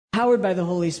empowered by the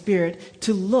Holy Spirit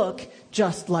to look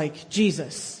just like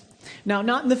Jesus. Now,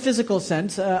 not in the physical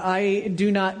sense. I do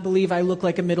not believe I look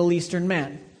like a Middle Eastern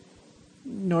man,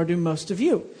 nor do most of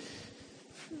you.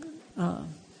 I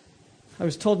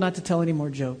was told not to tell any more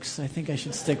jokes. I think I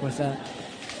should stick with that.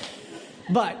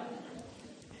 But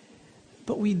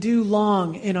we do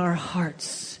long in our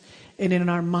hearts and in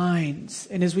our minds,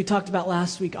 and as we talked about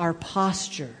last week, our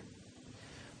posture.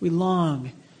 We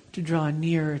long to draw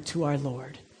nearer to our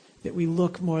Lord, that we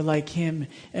look more like Him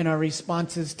in our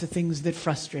responses to things that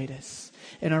frustrate us,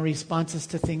 in our responses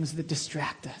to things that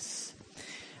distract us.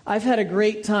 I've had a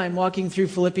great time walking through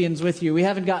Philippians with you. We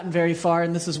haven't gotten very far,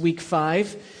 and this is week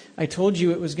 5. I told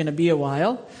you it was going to be a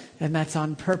while, and that's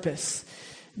on purpose.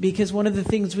 Because one of the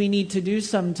things we need to do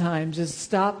sometimes is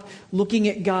stop looking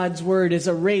at God's Word as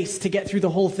a race to get through the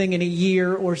whole thing in a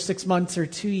year or 6 months or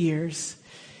 2 years,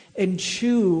 and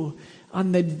chew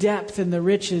on the depth and the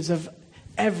riches of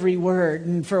every word.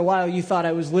 And for a while you thought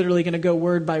I was literally going to go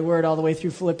word by word all the way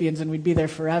through Philippians and we'd be there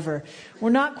forever. We're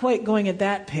not quite going at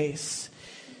that pace.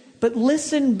 But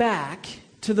listen back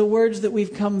to the words that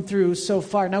we've come through so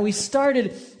far. Now, we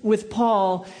started with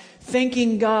Paul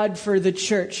thanking God for the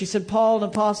church. He said Paul, an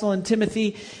apostle, and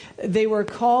Timothy, they were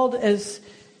called as,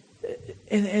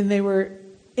 and they were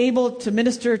able to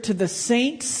minister to the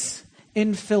saints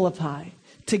in Philippi,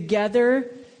 together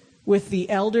with the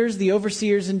elders, the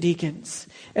overseers, and deacons.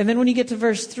 And then when you get to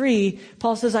verse 3,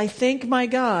 Paul says, I thank my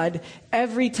God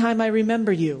every time I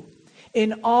remember you.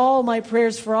 In all my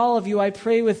prayers for all of you, I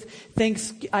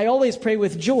always pray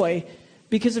with joy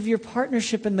because of your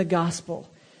partnership in the gospel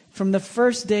from the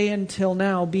first day until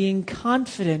now, being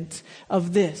confident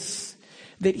of this,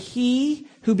 that he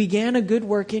who began a good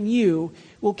work in you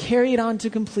will carry it on to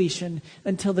completion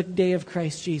until the day of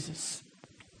Christ Jesus.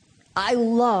 I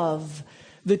love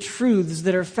the truths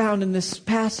that are found in this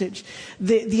passage.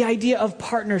 The idea of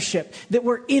partnership, that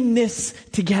we're in this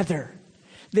together,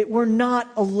 that we're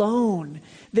not alone,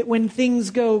 that when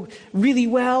things go really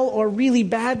well or really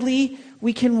badly,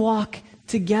 we can walk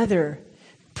together,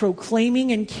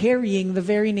 proclaiming and carrying the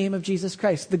very name of Jesus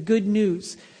Christ, the good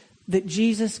news that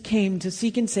Jesus came to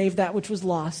seek and save that which was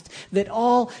lost, that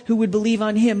all who would believe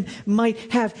on him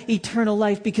might have eternal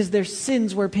life because their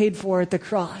sins were paid for at the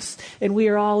cross, and we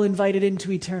are all invited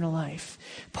into eternal life.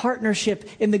 Partnership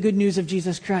in the good news of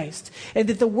Jesus Christ, and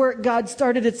that the work God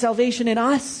started at salvation in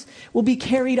us will be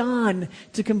carried on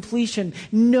to completion.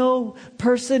 No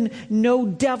person, no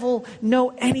devil, no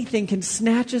anything can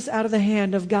snatch us out of the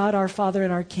hand of God our Father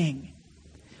and our King.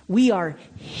 We are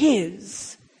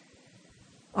his.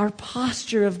 Our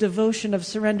posture of devotion, of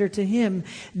surrender to him,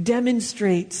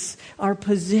 demonstrates our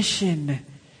position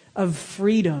of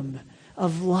freedom,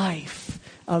 of life,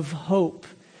 of hope,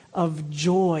 of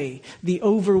joy, the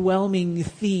overwhelming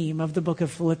theme of the book of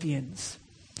Philippians.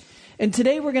 And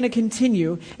today we're going to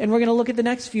continue, and we're going to look at the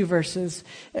next few verses.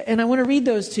 And I want to read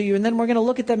those to you, and then we're going to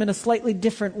look at them in a slightly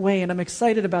different way. And I'm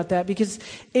excited about that because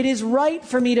it is right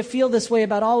for me to feel this way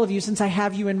about all of you since I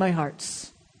have you in my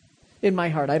hearts. In my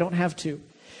heart, I don't have to.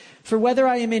 For whether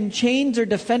I am in chains or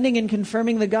defending and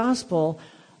confirming the gospel,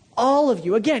 all of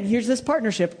you, again, here's this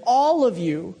partnership, all of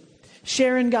you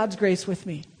share in God's grace with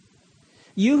me.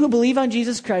 You who believe on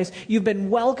Jesus Christ, you've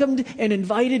been welcomed and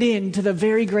invited into the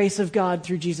very grace of God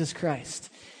through Jesus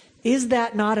Christ. Is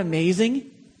that not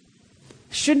amazing?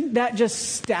 Shouldn't that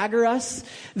just stagger us?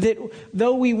 That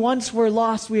though we once were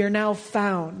lost, we are now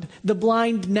found. The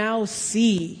blind now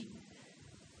see.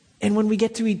 And when we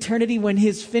get to eternity, when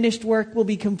his finished work will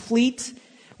be complete,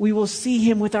 we will see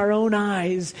him with our own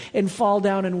eyes and fall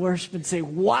down and worship and say,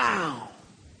 wow.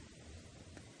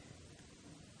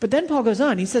 But then Paul goes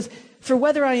on. He says, for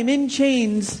whether I am in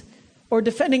chains or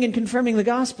defending and confirming the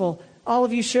gospel, all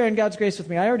of you share in God's grace with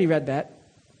me. I already read that.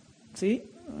 See?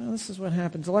 Well, this is what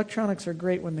happens. Electronics are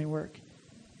great when they work.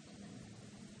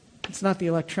 It's not the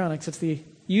electronics, it's the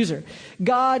user.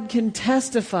 God can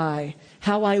testify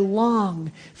how I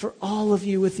long for all of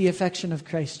you with the affection of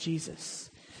Christ Jesus.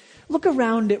 Look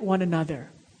around at one another.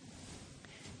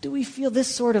 Do we feel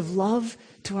this sort of love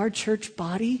to our church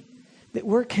body? That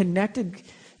we're connected,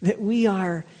 that we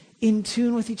are in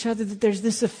tune with each other, that there's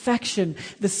this affection,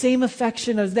 the same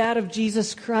affection as that of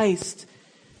Jesus Christ,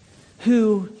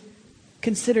 who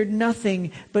considered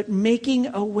nothing but making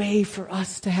a way for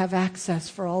us to have access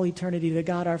for all eternity to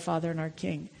God our Father and our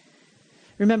King.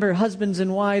 Remember, husbands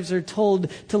and wives are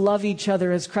told to love each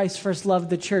other as Christ first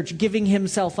loved the church, giving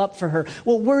himself up for her.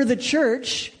 Well, we're the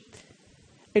church,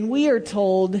 and we are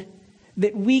told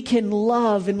that we can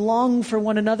love and long for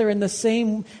one another in the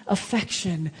same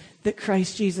affection that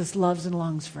Christ Jesus loves and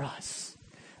longs for us.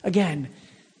 Again,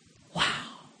 wow.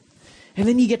 And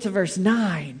then you get to verse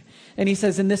 9, and he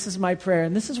says, and this is my prayer,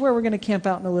 and this is where we're going to camp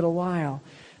out in a little while.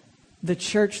 The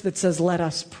church that says, let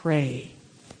us pray.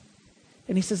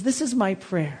 And he says, this is my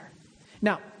prayer.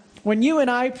 Now, when you and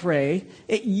I pray,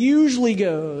 it usually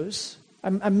goes,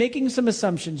 I'm making some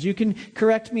assumptions. You can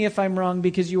correct me if I'm wrong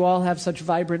because you all have such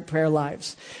vibrant prayer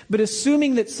lives. But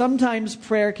assuming that sometimes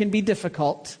prayer can be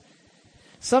difficult,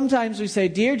 sometimes we say,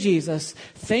 Dear Jesus,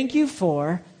 thank you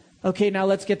for, okay, now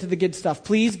let's get to the good stuff.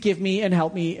 Please give me and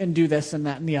help me and do this and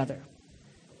that and the other.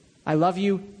 I love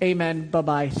you. Amen.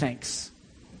 Bye-bye. Thanks.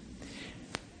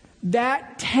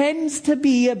 That tends to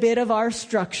be a bit of our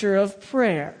structure of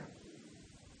prayer.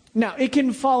 Now, it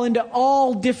can fall into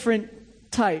all different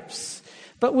types.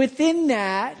 But within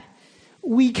that,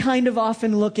 we kind of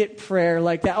often look at prayer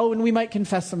like that. Oh, and we might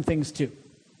confess some things too.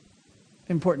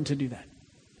 Important to do that.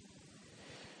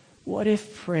 What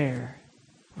if prayer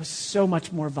was so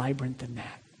much more vibrant than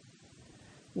that?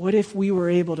 What if we were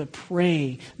able to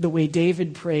pray the way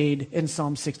David prayed in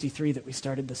Psalm 63 that we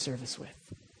started the service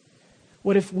with?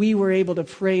 What if we were able to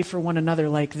pray for one another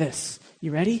like this?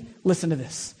 You ready? Listen to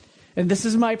this. And this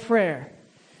is my prayer.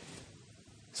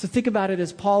 So think about it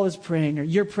as Paul is praying, or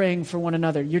you're praying for one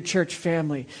another, your church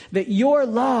family, that your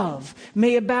love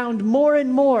may abound more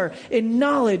and more in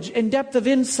knowledge and depth of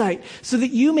insight, so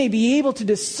that you may be able to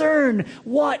discern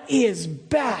what is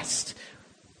best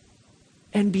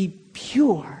and be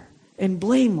pure and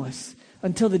blameless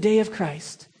until the day of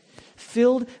Christ,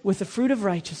 filled with the fruit of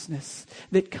righteousness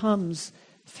that comes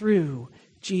through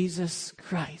Jesus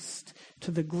Christ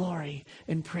to the glory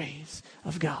and praise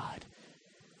of God.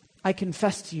 I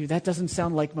confess to you, that doesn't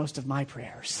sound like most of my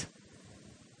prayers.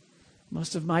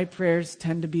 Most of my prayers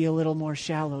tend to be a little more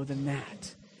shallow than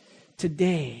that.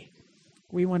 Today,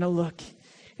 we want to look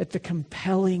at the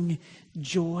compelling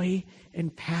joy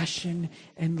and passion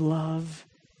and love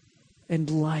and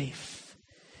life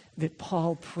that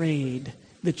Paul prayed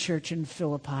the church in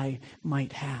Philippi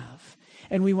might have.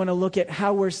 And we want to look at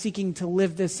how we're seeking to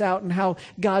live this out and how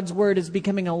God's word is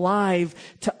becoming alive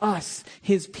to us,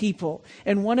 his people.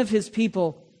 And one of his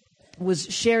people was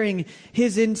sharing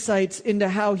his insights into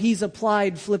how he's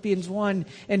applied Philippians 1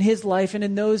 in his life and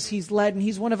in those he's led. And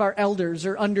he's one of our elders,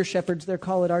 or under shepherds, they're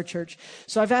called at our church.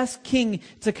 So I've asked King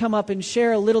to come up and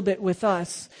share a little bit with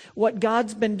us what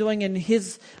God's been doing in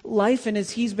his life and as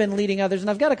he's been leading others.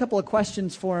 And I've got a couple of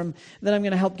questions for him that I'm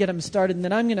going to help get him started. And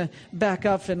then I'm going to back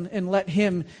up and let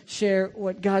him share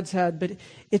what God's had. But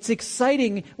it's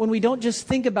exciting when we don't just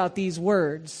think about these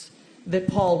words that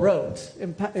Paul wrote,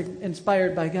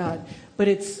 inspired by God. But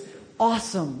it's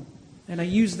awesome, and I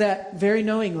use that very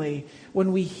knowingly,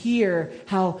 when we hear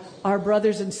how our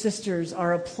brothers and sisters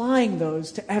are applying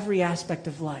those to every aspect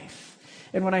of life.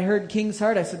 And when I heard King's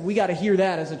Heart, I said, we got to hear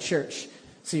that as a church.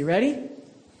 So you ready?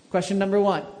 Question number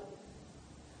 1.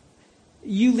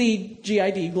 You lead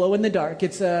GID, Glow in the Dark.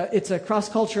 It's a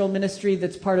cross-cultural ministry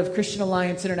that's part of Christian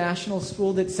Alliance International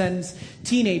School that sends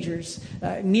teenagers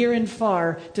near and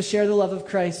far to share the love of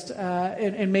Christ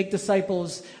and make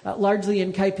disciples, largely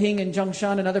in Kaiping and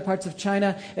Zhongshan and other parts of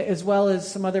China, as well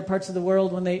as some other parts of the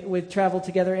world when they would travel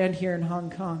together, and here in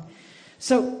Hong Kong.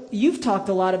 So you've talked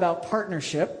a lot about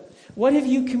partnership. What have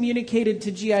you communicated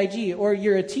to GIG, or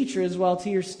you're a teacher as well, to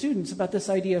your students about this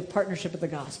idea of partnership with the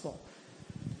gospel?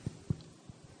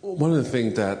 One of the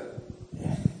things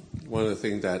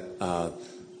that I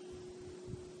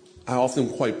often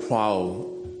quite proud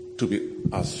to be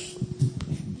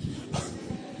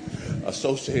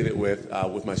associated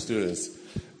with my students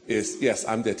is, yes,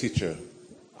 I'm their teacher.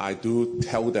 I do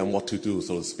tell them what to do,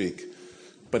 so to speak.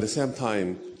 But at the same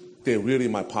time, they're really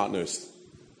my partners.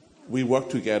 We work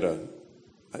together.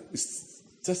 It's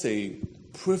just a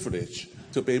privilege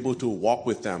to be able to walk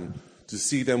with them, to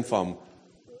see them from,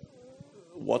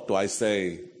 what do I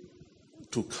say,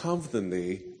 to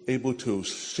confidently able to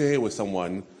share with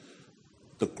someone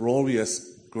the glorious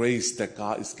grace that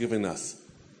God is giving us.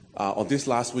 On this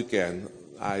last weekend,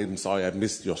 I'm sorry I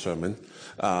missed your sermon.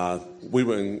 We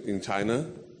were in China,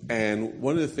 and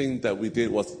one of the things that we did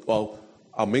was,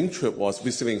 our main trip was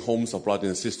visiting homes of brothers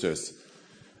and sisters.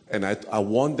 And I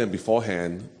warned them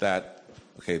beforehand that,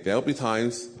 okay, there'll be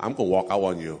times I'm going to walk out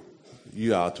on you.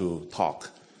 You are to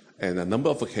talk. And a number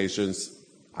of occasions,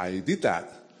 I did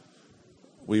that.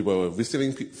 We were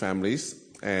visiting families,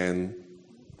 and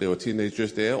there were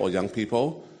teenagers there or young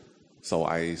people. So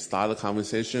I started a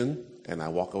conversation, and I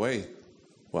walk away.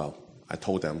 Well, I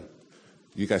told them,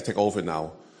 you guys take over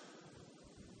now.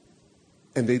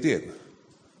 And they did.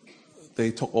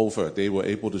 They took over. They were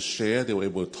able to share. They were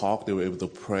able to talk. They were able to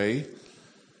pray.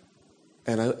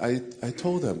 And I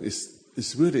told them,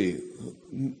 it's really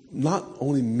not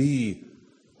only me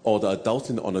or the adults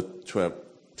on the trip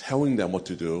telling them what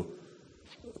to do,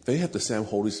 they have the same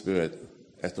Holy Spirit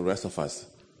as the rest of us.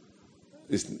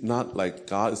 It's not like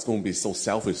God is going to be so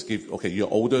selfish. Okay,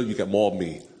 you're older, you get more of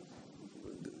me.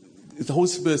 The Holy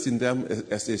Spirit is in them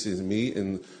as it is in me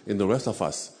and in the rest of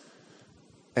us.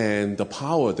 And the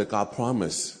power that God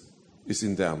promised is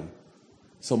in them.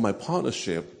 So my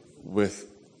partnership with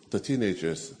the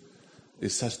teenagers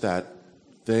is such that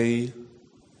they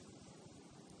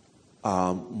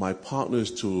are my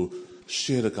partners to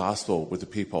share the gospel with the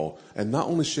people. And not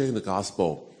only sharing the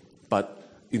gospel, but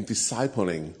in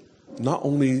discipling, not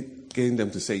only getting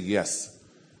them to say yes,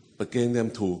 but getting them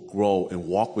to grow and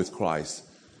walk with Christ.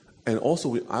 And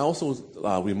also, I also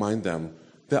remind them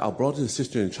that our brothers and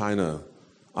sisters in China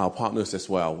are partners as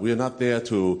well. We are not there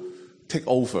to take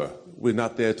over. We're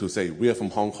not there to say, we are from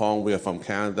Hong Kong, we are from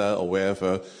Canada, or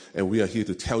wherever, and we are here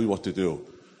to tell you what to do.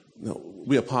 No,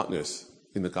 we are partners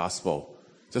in the gospel.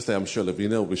 Just like I'm sure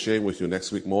Lavina will be sharing with you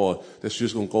next week more, that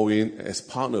she's going to go in as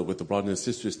partner with the brothers and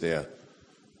sisters there.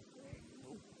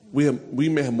 We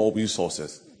may have more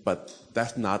resources, but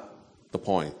that's not the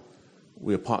point.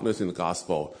 We are partners in the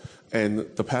gospel. And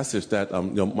the passage that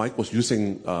Mike was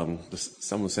using,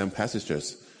 some of the same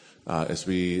passages as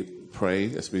we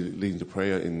pray, as we lead into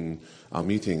prayer in our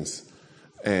meetings.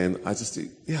 And I just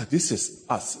think, yeah, this is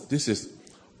us. This is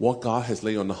what God has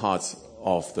laid on the hearts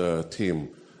of the team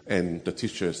and the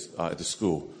teachers at the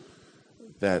school.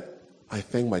 That I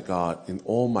thank my God in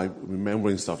all my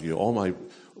remembrance of you,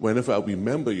 whenever I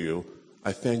remember you,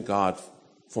 I thank God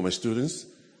for my students,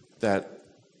 that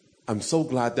I'm so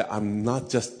glad that I'm not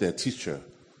just their teacher,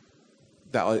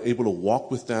 that I'm able to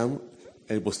walk with them,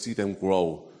 able to see them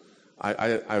grow.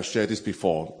 I've shared this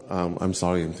before. I'm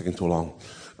sorry, I'm taking too long.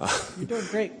 You're doing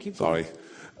great. Keep sorry. going.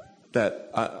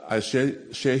 That I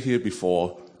shared here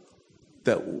before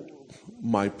that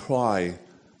my pride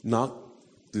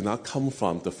did not come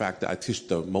from the fact that I teach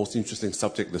the most interesting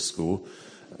subject in the school,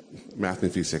 math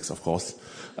and physics, of course.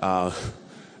 And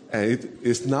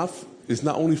it's not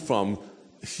only from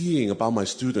hearing about my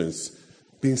students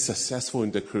being successful in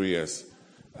their careers.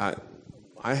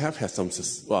 I have had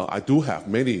I do have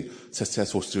many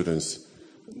successful students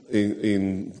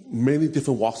in many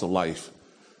different walks of life.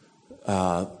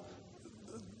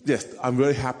 Yes, I'm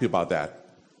very happy about that.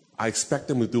 I expect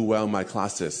them to do well in my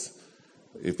classes.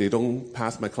 If they don't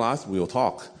pass my class, we'll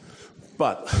talk.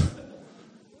 But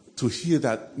to hear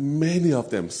that many of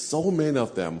them, so many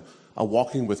of them, are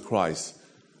walking with Christ,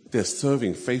 they're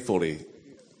serving faithfully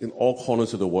in all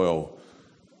corners of the world,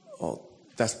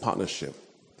 that's partnership.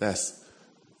 That's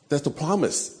the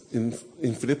promise in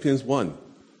Philippians 1,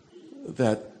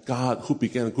 that God, who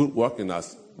began a good work in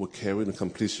us, will carry to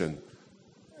completion.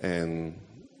 And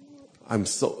I'm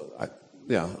so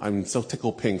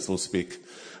tickled pink, so to speak,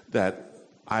 that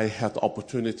I have the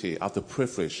opportunity, I have the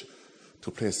privilege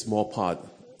to play a small part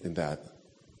in that.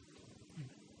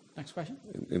 Next question.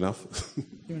 Enough?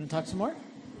 You want to talk some more?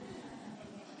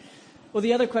 Well,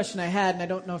 the other question I had, and I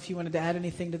don't know if you wanted to add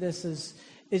anything to this, is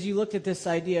you looked at this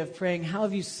idea of praying, how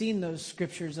have you seen those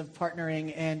scriptures of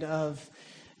partnering and of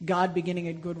God beginning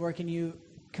a good work in you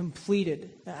completed?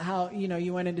 How,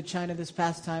 you went into China this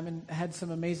past time and had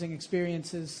some amazing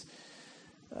experiences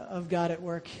of God at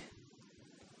work.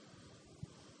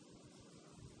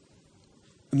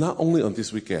 Not only on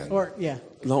this weekend. Not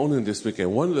only on this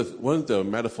weekend. One of the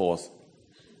metaphors,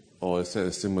 or is that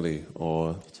a simile,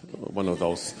 or one of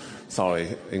those, sorry,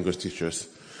 English teachers.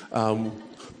 One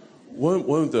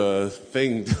of the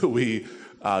things that we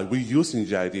use in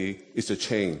GID is a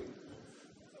chain.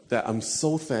 That I'm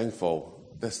so thankful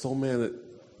that so many,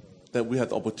 that we had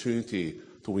the opportunity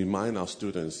to remind our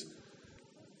students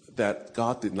that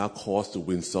God did not call us to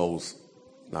win souls.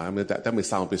 Now, I mean, that may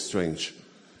sound a bit strange.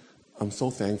 I'm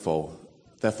so thankful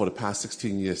that for the past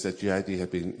 16 years that GID has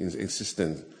been in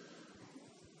existence.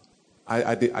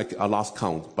 I lost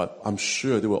count, but I'm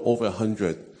sure there were over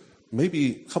 100,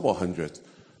 maybe a couple of hundred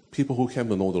people who came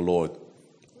to know the Lord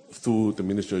through the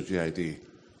ministry of GID,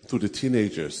 through the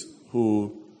teenagers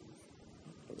who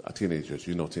are teenagers,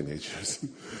 teenagers.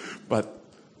 But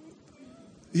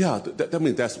yeah, I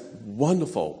mean, that's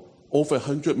wonderful. Over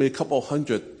 100, maybe a couple of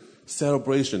hundred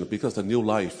celebrations because of new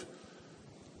life.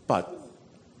 But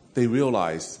they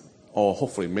realize, or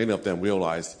hopefully many of them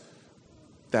realize,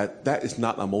 that is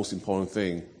not the most important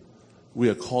thing. We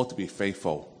are called to be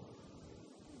faithful.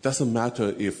 Doesn't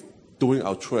matter if during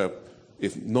our trip,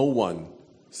 if no one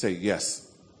say yes,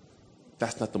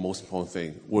 that's not the most important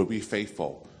thing. Were we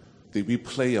faithful? Did we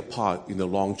play a part in the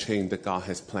long chain that God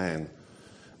has planned?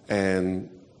 And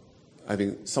I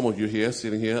think some of you here,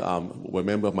 sitting here, were a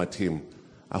member of my team.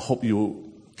 I hope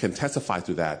you can testify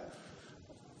to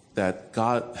that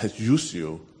God has used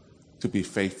you to be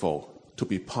faithful, to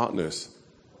be partners,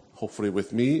 hopefully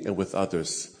with me and with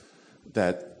others,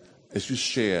 that as you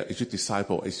share, as you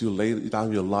disciple, as you lay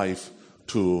down your life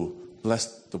to bless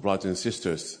the brothers and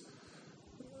sisters,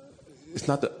 it's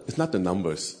not the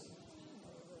numbers.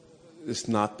 It's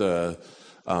not the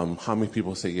how many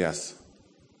people say yes,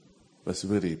 but it's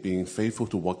really being faithful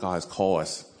to what God has called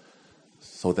us,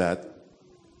 so that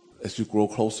as you grow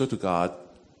closer to God,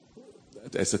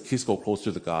 as the kids go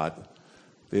closer to God,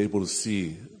 they're able to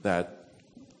see that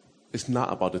it's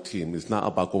not about the team. It's not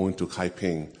about going to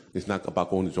Kaiping. It's not about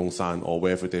going to Zhongshan or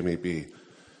wherever they may be.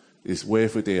 It's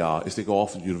wherever they are. As they go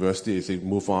off to university, as they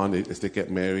move on, as they get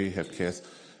married, have kids,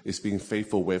 it's being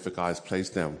faithful wherever God has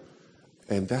placed them.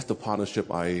 And that's the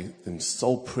partnership I am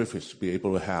so privileged to be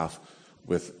able to have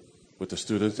with the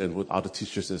students and with other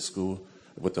teachers at school,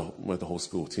 with the whole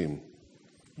school team.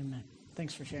 Amen.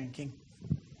 Thanks for sharing, King.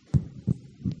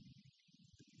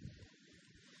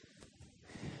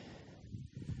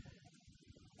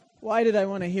 Why did I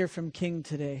want to hear from King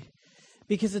today?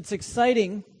 Because it's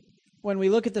exciting when we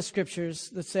look at the scriptures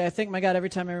that say, I thank my God every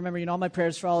time I remember you, and all my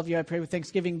prayers for all of you, I pray with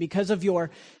thanksgiving because of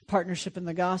your partnership in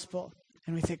the gospel.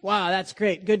 And we think, wow, that's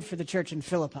great. Good for the church in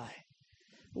Philippi.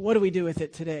 But what do we do with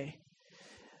it today?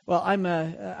 Well,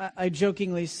 I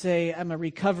jokingly say I'm a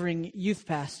recovering youth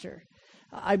pastor.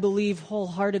 I believe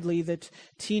wholeheartedly that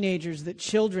teenagers, that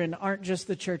children aren't just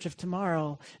the church of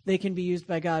tomorrow. They can be used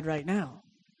by God right now.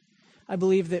 I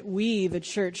believe that we, the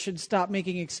church, should stop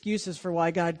making excuses for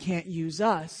why God can't use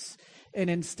us and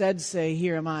instead say,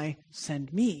 here am I,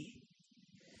 send me.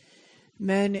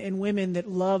 Men and women that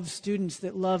love students,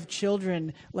 that love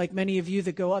children, like many of you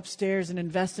that go upstairs and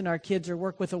invest in our kids or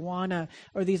work with Awana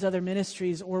or these other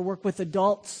ministries or work with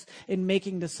adults in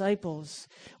making disciples.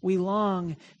 We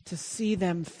long to see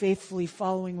them faithfully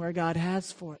following where God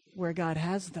has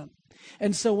them.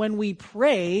 And so when we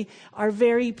pray, our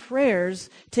very prayers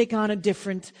take on a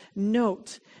different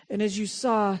note. And as you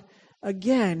saw,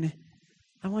 again,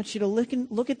 I want you to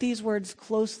look at these words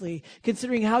closely,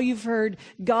 considering how you've heard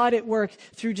God at work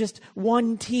through just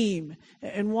one team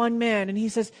and one man. And he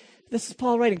says, this is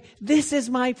Paul writing, this is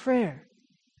my prayer,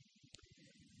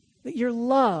 that your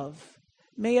love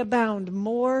may abound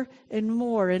more and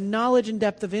more in knowledge and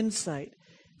depth of insight,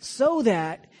 so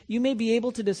that you may be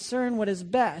able to discern what is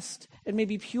best and may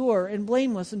be pure and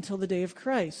blameless until the day of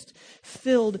Christ,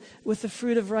 filled with the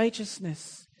fruit of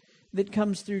righteousness that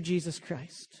comes through Jesus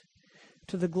Christ,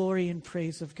 to the glory and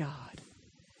praise of God.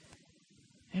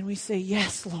 And we say,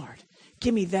 yes, Lord,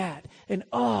 give me that. And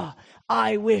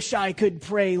I wish I could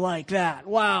pray like that.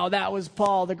 Wow, that was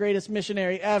Paul, the greatest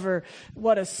missionary ever.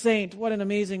 What a saint, what an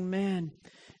amazing man.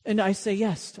 And I say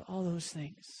yes to all those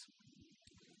things.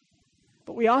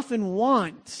 But we often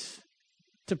want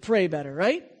to pray better,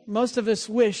 right? Most of us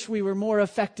wish we were more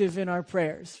effective in our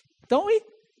prayers. Don't we?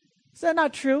 Is that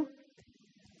not true?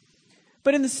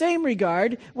 But in the same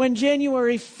regard, when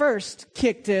January 1st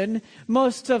kicked in,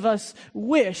 most of us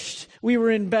wished we were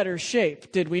in better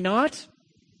shape, did we not?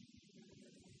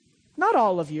 Not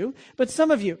all of you, but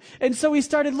some of you. And so we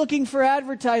started looking for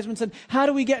advertisements and how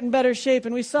do we get in better shape?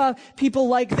 And we saw people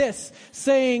like this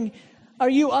saying, are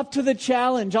you up to the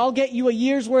challenge? I'll get you a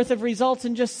year's worth of results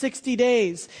in just 60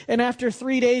 days. And after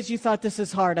 3 days, you thought, this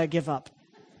is hard, I give up.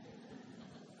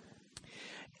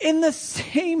 In the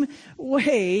same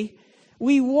way,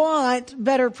 we want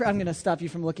better... I'm going to stop you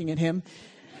from looking at him.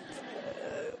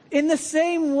 In the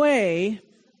same way,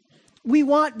 we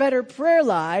want better prayer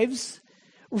lives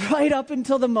right up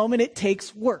until the moment it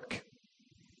takes work.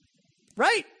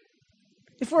 Right?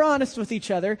 If we're honest with each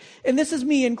other, and this is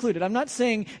me included. I'm not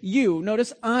saying you.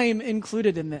 Notice I'm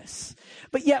included in this.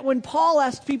 But yet when Paul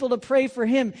asked people to pray for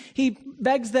him, he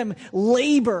begs them,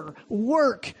 labor,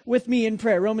 work with me in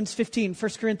prayer. Romans 15,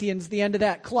 1 Corinthians, the end of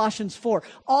that, Colossians 4.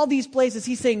 All these places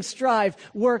he's saying strive,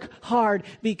 work hard,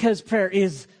 because prayer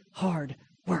is hard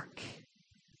work.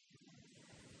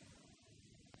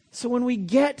 So when we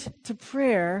get to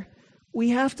prayer, we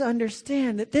have to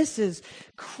understand that this is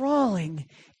crawling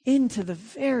into the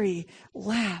very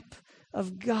lap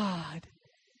of God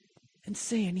and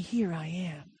saying, here I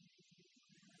am.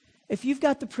 If you've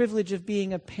got the privilege of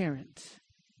being a parent,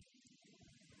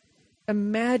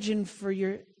 imagine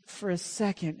for a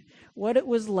second what it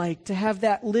was like to have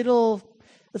that little,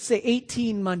 let's say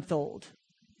 18-month-old.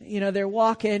 You know, they're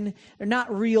walking, they're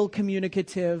not real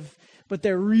communicative, but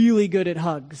they're really good at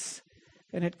hugs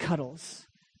and at cuddles,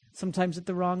 sometimes at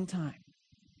the wrong time.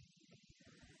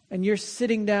 And you're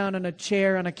sitting down on a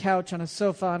chair, on a couch, on a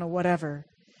sofa, on a whatever,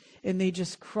 and they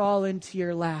just crawl into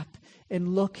your lap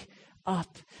and look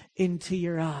up into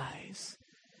your eyes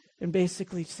and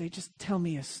basically say, just tell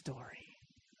me a story.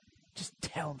 Just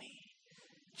tell me.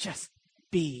 Just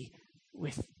be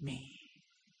with me.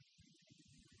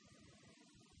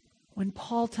 When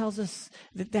Paul tells us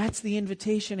that that's the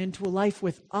invitation into a life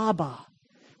with Abba,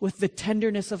 with the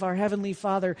tenderness of our Heavenly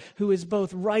Father, who is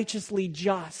both righteously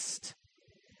just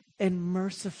and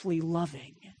mercifully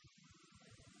loving,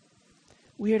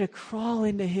 we are to crawl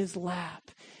into his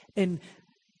lap and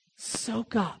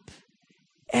soak up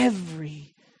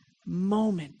every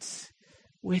moment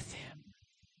with him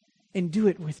and do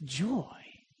it with joy,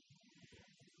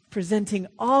 presenting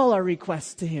all our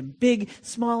requests to him, big,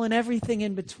 small, and everything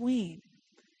in between.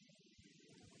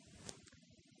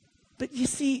 But you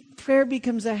see, prayer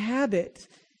becomes a habit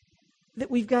that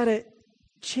we've got to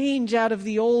change out of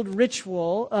the old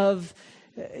ritual of,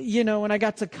 when I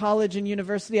got to college and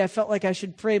university, I felt like I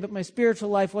should pray, but my spiritual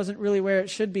life wasn't really where it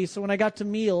should be. So when I got to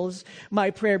meals,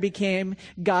 my prayer became,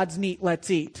 God's meat,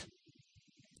 let's eat.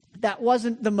 That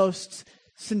wasn't the most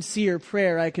sincere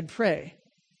prayer I could pray.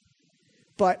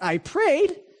 But I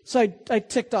prayed, so I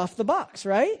ticked off the box,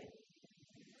 right?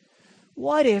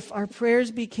 What if our prayers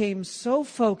became so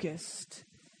focused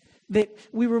that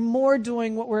we were more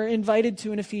doing what we're invited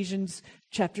to in Ephesians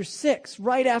chapter 6,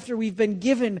 right after we've been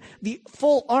given the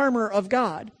full armor of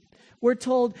God? We're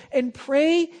told, and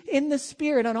pray in the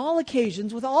Spirit on all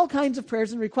occasions with all kinds of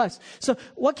prayers and requests. So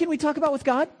what can we talk about with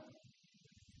God?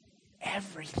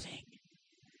 Everything.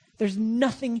 There's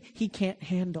nothing he can't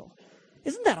handle.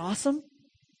 Isn't that awesome?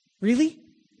 Really?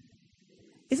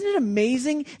 Isn't it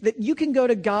amazing that you can go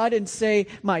to God and say,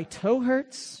 my toe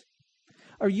hurts?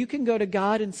 Or you can go to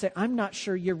God and say, I'm not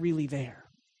sure you're really there.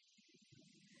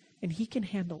 And he can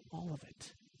handle all of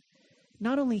it.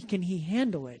 Not only can he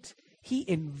handle it, he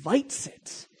invites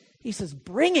it. He says,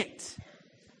 bring it.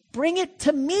 Bring it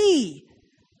to me.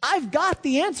 I've got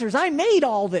the answers. I made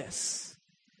all this.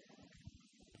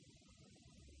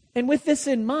 And with this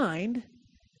in mind,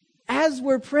 as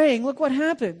we're praying, look what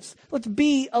happens. Let's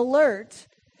be alert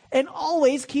and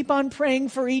always keep on praying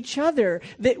for each other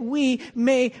that we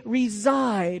may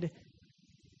reside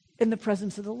in the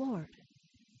presence of the Lord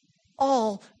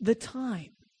all the time.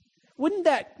 Wouldn't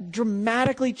that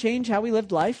dramatically change how we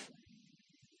lived life?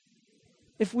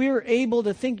 If we were able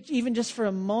to think even just for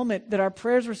a moment that our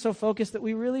prayers were so focused that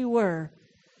we really were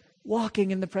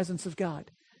walking in the presence of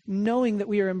God, knowing that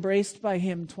we are embraced by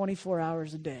him 24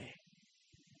 hours a day.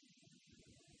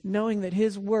 Knowing that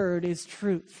his word is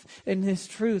truth, and his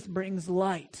truth brings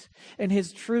light, and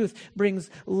his truth brings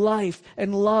life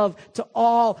and love to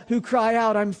all who cry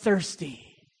out, I'm thirsty.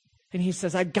 And he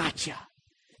says, I got you.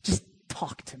 Just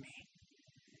talk to me,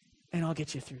 and I'll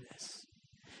get you through this.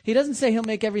 He doesn't say he'll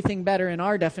make everything better in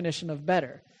our definition of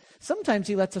better. Sometimes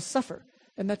he lets us suffer,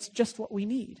 and that's just what we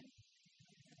need.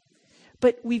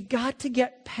 But we've got to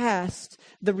get past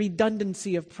the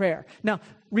redundancy of prayer. Now,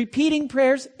 repeating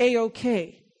prayers,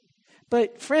 A-okay.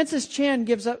 But Francis Chan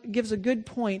gives a good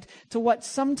point to what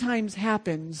sometimes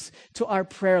happens to our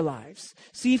prayer lives.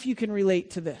 See if you can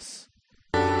relate to this.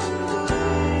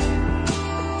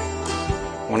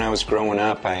 When I was growing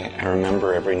up, I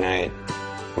remember every night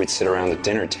we'd sit around the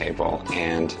dinner table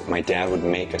and my dad would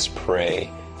make us pray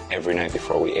every night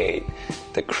before we ate.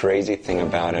 The crazy thing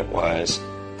about it was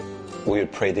we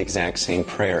would pray the exact same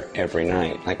prayer every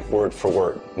night, like word for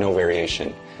word, no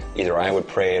variation. Either I would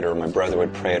pray it or my brother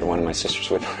would pray it or one of my sisters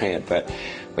would pray it, but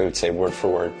we would say word for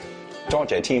word. 多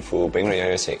謝天父俾我哋有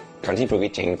嘢食，求天父嘅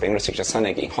證俾我哋食咗身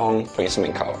體健康，奉耶穌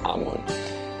名求阿門.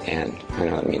 And I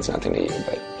know that means nothing to you,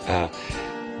 but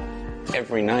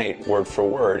every night, word for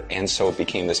word, and so it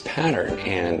became this pattern,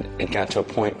 and it got to a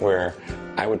point where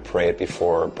I would pray it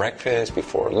before breakfast,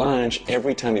 before lunch.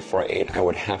 Every time before I ate, I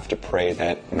would have to pray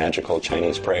that magical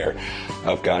Chinese prayer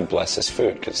of God bless this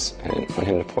food, because I didn't want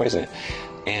him to poison it.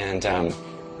 And I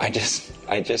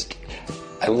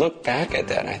look back at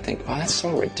that and I think, wow, that's so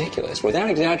ridiculous.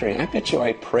 Without exaggerating, I bet you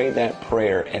I prayed that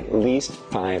prayer at least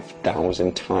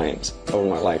 5,000 times over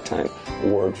my lifetime,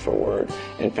 word for word.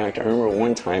 In fact, I remember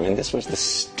one time, and this was the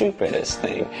stupidest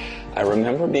thing, I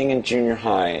remember being in junior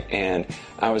high and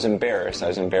I was embarrassed. I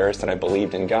was embarrassed that I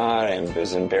believed in God. I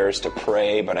was embarrassed to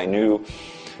pray, but I knew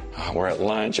we're at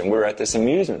lunch and we're at this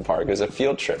amusement park. It was a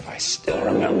field trip. I still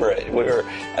remember it. We were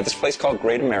at this place called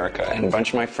Great America, and a bunch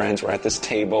of my friends were at this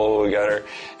table. We got our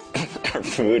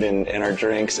food and our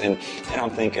drinks, and I'm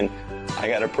thinking, I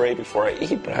got to pray before I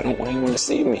eat, but I don't want anyone to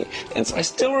see me. And so I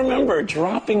still remember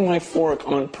dropping my fork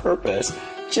on purpose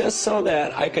just so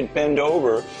that I could bend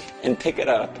over and pick it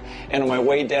up. And on my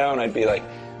way down, I'd be like,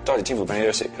 多謝天父俾你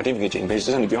食，求天父嘅證俾你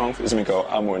身體健康，奉耶穌名求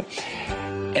阿門.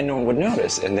 and no one would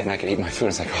notice. And then I could eat my food.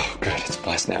 It's like, oh, good, it's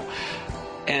blessed now.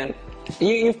 And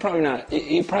you probably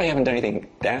haven't done anything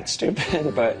that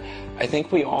stupid, but I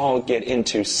think we all get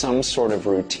into some sort of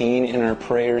routine in our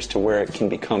prayers to where it can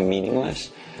become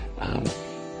meaningless.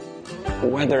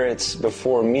 Whether it's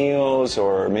before meals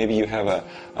or maybe you have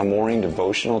a morning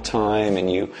devotional time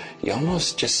and you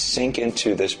almost just sink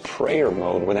into this prayer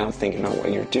mode without thinking about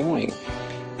what you're doing.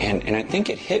 And I think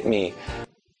it hit me.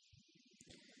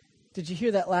 Did you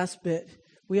hear that last bit?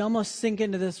 We almost sink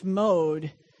into this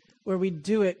mode where we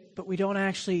do it, but we don't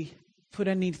actually put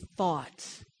any thought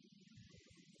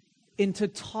into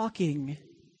talking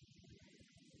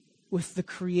with the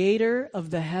creator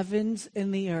of the heavens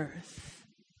and the earth,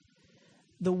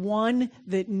 the one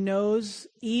that knows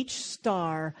each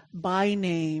star by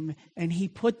name, and he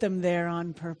put them there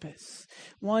on purpose.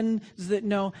 Ones that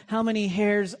know how many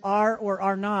hairs are or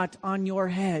are not on your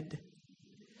head,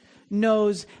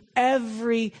 knows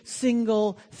every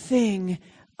single thing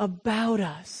about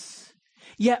us.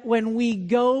 Yet when we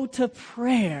go to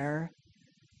prayer,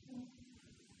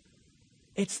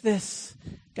 it's this,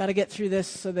 got to get through this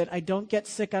so that I don't get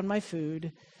sick on my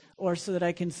food or so that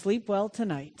I can sleep well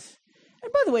tonight.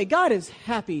 And by the way, God is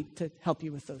happy to help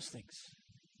you with those things.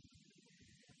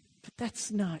 But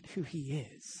that's not who he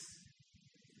is.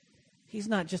 He's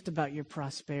not just about your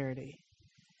prosperity.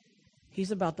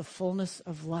 He's about the fullness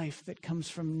of life that comes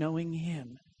from knowing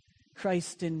him,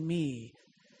 Christ in me,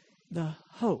 the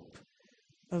hope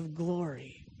of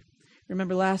glory.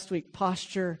 Remember last week,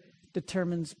 posture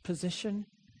determines position.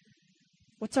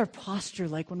 What's our posture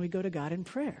like when we go to God in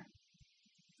prayer?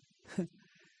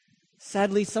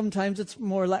 Sadly, sometimes it's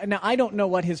more like... Now, I don't know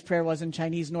what his prayer was in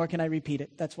Chinese, nor can I repeat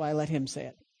it. That's why I let him say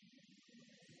it.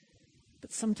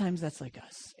 But sometimes that's like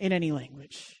us. In any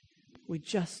language, we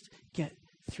just get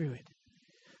through it.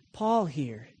 Paul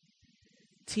here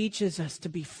teaches us to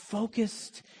be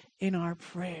focused in our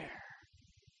prayer,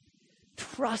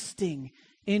 trusting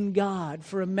in God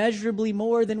for immeasurably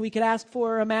more than we could ask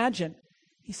for or imagine.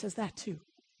 He says that too.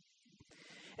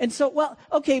 And so, well,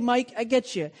 okay, Mike, I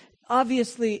get you.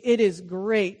 Obviously, it is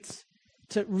great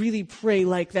to really pray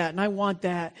like that, and I want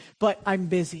that, but I'm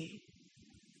busy.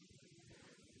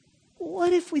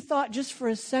 What if we thought just for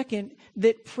a second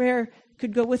that prayer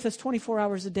could go with us 24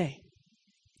 hours a day?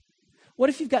 What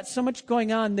if you've got so much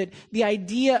going on that the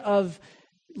idea of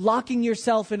locking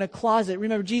yourself in a closet.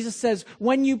 Remember, Jesus says,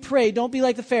 when you pray, don't be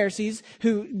like the Pharisees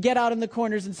who get out in the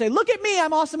corners and say, look at me,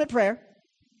 I'm awesome at prayer.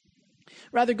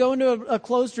 Rather, go into a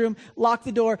closed room, lock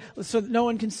the door so that no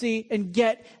one can see, and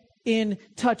get in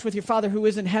touch with your Father who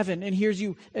is in heaven and hears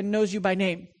you and knows you by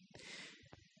name.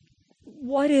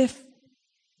 What if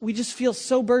we just feel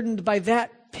so burdened by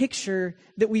that picture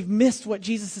that we've missed what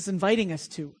Jesus is inviting us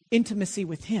to, intimacy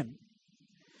with him?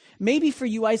 Maybe for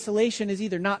you, isolation is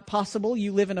either not possible.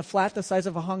 You live in a flat the size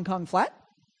of a Hong Kong flat,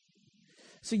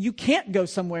 so you can't go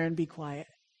somewhere and be quiet.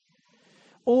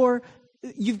 Or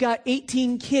you've got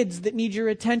 18 kids that need your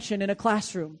attention in a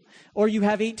classroom. Or you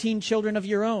have 18 children of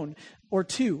your own, or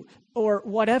 2, or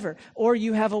whatever. Or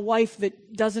you have a wife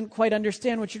that doesn't quite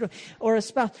understand what you're doing, or a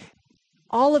spouse.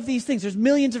 All of these things, there's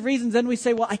millions of reasons. Then we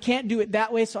say, well, I can't do it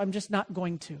that way, so I'm just not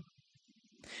going to.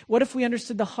 What if we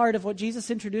understood the heart of what Jesus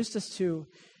introduced us to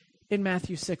in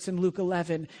Matthew 6 and Luke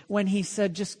 11, when he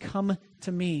said, just come to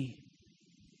me.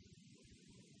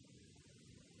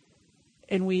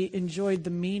 And we enjoyed the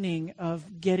meaning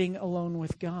of getting alone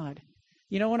with God.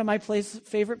 You know one of my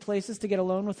favorite places to get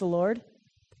alone with the Lord?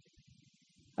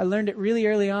 I learned it really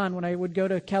early on when I would go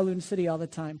to Kowloon City all the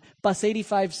time. Bus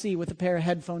 85C with a pair of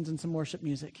headphones and some worship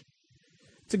music.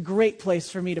 It's a great place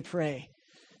for me to pray.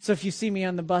 So if you see me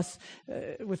on the bus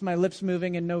with my lips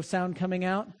moving and no sound coming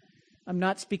out, I'm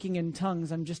not speaking in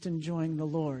tongues, I'm just enjoying the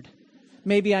Lord.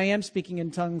 Maybe I am speaking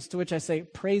in tongues, to which I say,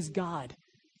 praise God.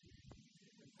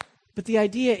 But the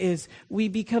idea is we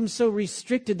become so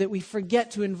restricted that we forget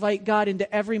to invite God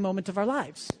into every moment of our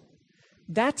lives.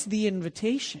 That's the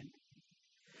invitation.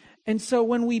 And so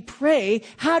when we pray,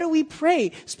 how do we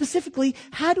pray? Specifically,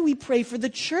 how do we pray for the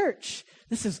church?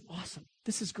 This is awesome.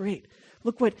 This is great.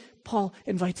 Look what Paul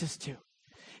invites us to.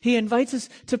 He invites us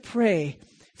to pray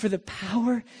for the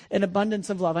power and abundance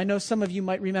of love. I know some of you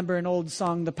might remember an old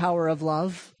song, The Power of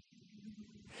Love.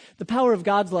 The power of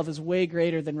God's love is way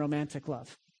greater than romantic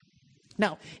love.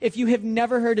 Now, if you have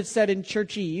never heard it said in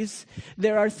churchese,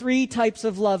 there are 3 types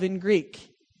of love in Greek.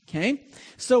 Okay?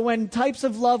 So when types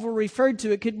of love were referred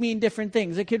to, it could mean different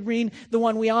things. It could mean the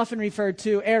one we often refer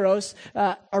to, eros.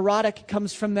 Erotic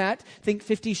comes from that. Think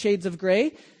 50 Shades of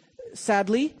Grey.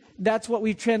 Sadly, that's what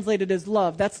we've translated as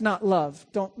love. That's not love.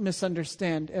 Don't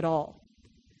misunderstand at all.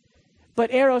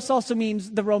 But eros also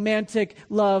means the romantic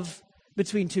love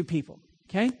between two people,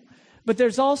 okay? But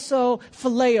there's also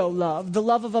phileo love, the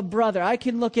love of a brother. I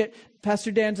can look at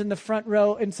Pastor Dan's in the front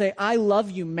row and say, I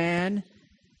love you, man,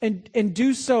 and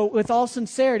do so with all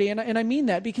sincerity. And I mean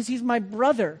that because he's my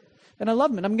brother, and I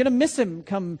love him, and I'm going to miss him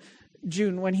come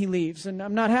June when he leaves, and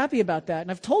I'm not happy about that.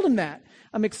 And I've told him that.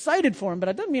 I'm excited for him, but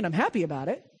that doesn't mean I'm happy about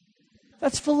it.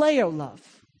 That's phileo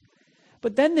love.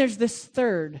 But then there's this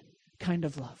third kind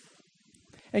of love.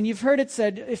 And you've heard it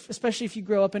said, especially if you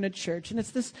grow up in a church, and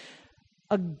it's this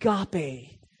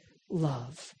agape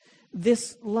love.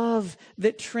 This love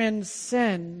that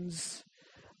transcends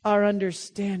our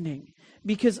understanding.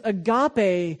 Because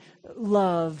agape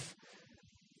love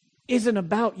isn't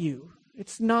about you.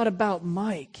 It's not about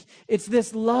Mike. It's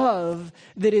this love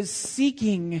that is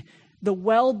seeking the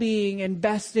well-being and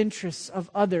best interests of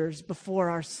others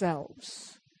before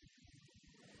ourselves.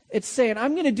 It's saying,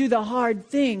 I'm going to do the hard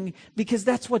thing because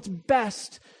that's what's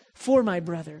best for my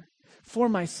brother, for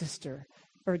my sister,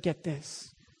 or get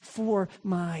this, for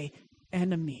my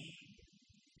enemy.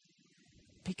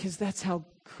 Because that's how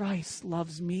Christ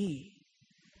loves me,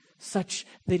 such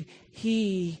that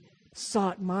he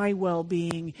sought my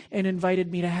well-being and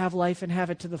invited me to have life and have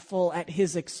it to the full at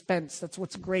his expense. That's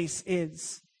what grace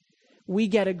is. We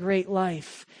get a great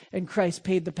life, and Christ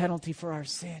paid the penalty for our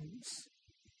sins.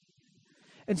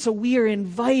 And so we are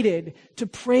invited to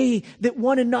pray that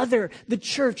one another, the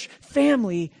church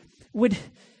family, would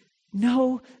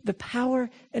know the power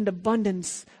and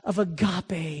abundance of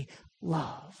agape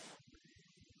love.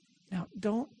 Now,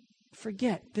 don't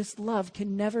forget, this love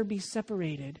can never be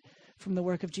separated from the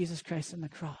work of Jesus Christ on the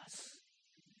cross.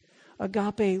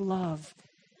 Agape love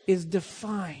is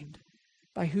defined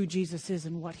by who Jesus is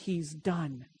and what he's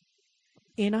done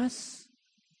in us,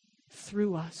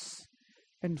 through us,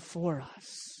 and for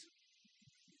us.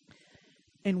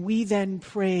 And we then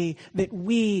pray that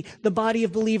we, the body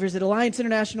of believers at Alliance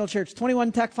International Church,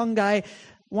 21 Tak Fung Gai,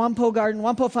 Whampoa Garden,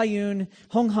 Whampoa Fayun,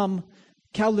 Hong Hum,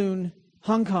 Kowloon,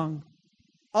 Hong Kong,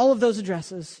 all of those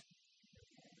addresses,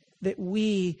 that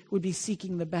we would be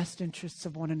seeking the best interests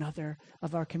of one another,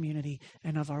 of our community,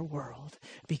 and of our world,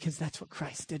 because that's what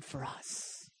Christ did for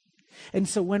us. And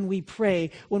so when we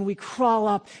pray, when we crawl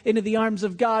up into the arms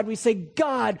of God, we say,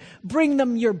 God, bring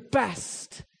them your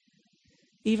best,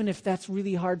 even if that's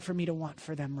really hard for me to want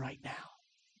for them right now.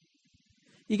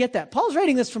 You get that? Paul's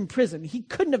writing this from prison. He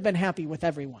couldn't have been happy with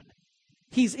everyone.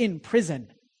 He's in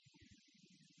prison.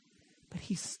 But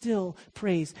he still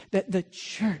prays that the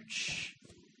church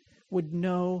would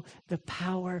know the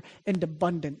power and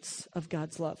abundance of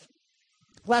God's love.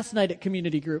 Last night at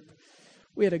community group,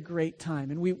 we had a great time,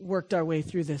 and we worked our way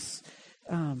through this,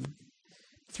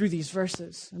 through these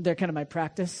verses. And they're kind of my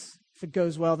practice. If it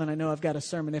goes well, then I know I've got a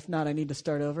sermon. If not, I need to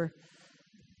start over.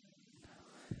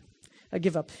 I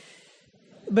give up.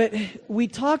 But we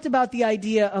talked about the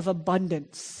idea of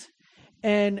abundance.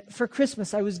 And for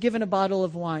Christmas, I was given a bottle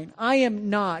of wine. I am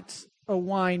not a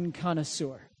wine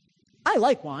connoisseur. I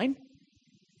like wine.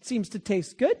 It seems to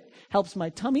taste good. Helps my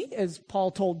tummy, as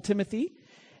Paul told Timothy.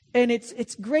 And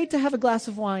it's great to have a glass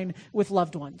of wine with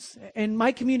loved ones. And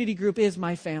my community group is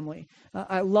my family.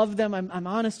 I love them. I'm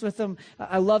honest with them.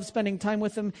 I love spending time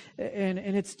with them. And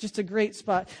it's just a great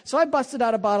spot. So I busted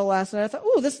out a bottle last night. I thought,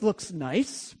 oh, this looks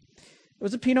nice. It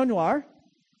was a Pinot Noir.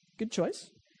 Good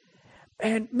choice.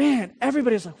 And man,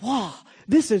 everybody's like, wow,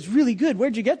 this is really good.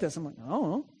 Where'd you get this? I'm like, I don't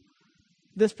know.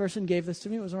 This person gave this to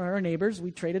me. It was one of our neighbors.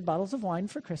 We traded bottles of wine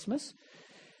for Christmas.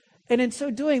 And in so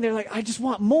doing, they're like, I just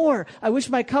want more. I wish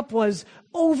my cup was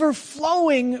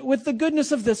overflowing with the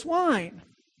goodness of this wine.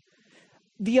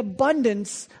 The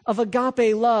abundance of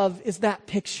agape love is that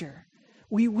picture.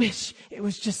 We wish it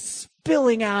was just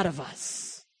spilling out of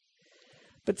us.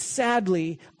 But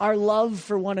sadly, our love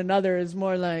for one another is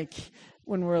more like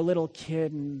when we're a little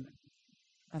kid and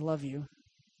I love you,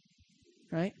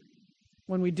 right?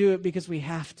 When we do it because we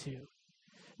have to.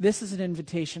 This is an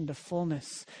invitation to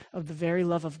fullness of the very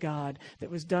love of God that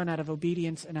was done out of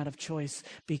obedience and out of choice,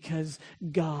 because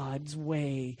God's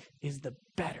way is the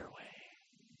better way.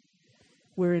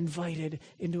 We're invited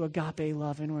into agape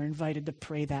love, and we're invited to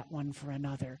pray that one for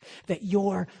another, that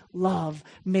your love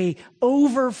may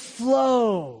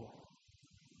overflow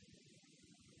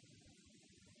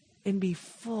and be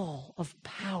full of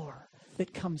power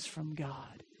that comes from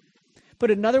God.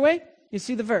 Put it another way, you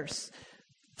see the verse.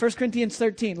 1 Corinthians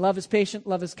 13, love is patient,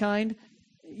 love is kind.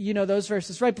 You know those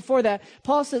verses. Right before that,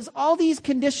 Paul says all these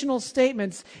conditional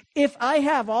statements, if I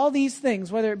have all these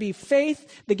things, whether it be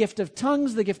faith, the gift of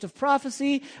tongues, the gift of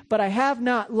prophecy, but I have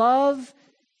not love,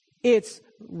 it's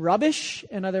rubbish.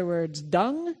 In other words,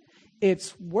 dung.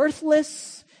 It's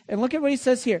worthless. And look at what he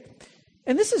says here.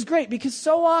 And this is great because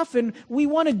so often we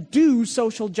want to do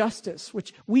social justice,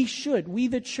 which we should. We,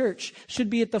 the church, should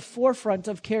be at the forefront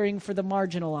of caring for the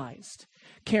marginalized,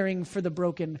 caring for the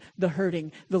broken, the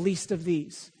hurting, the least of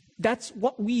these. That's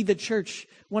what we, the church,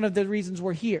 one of the reasons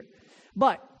we're here.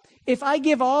 But if I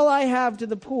give all I have to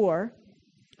the poor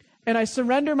and I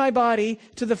surrender my body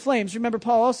to the flames, remember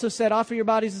Paul also said, offer your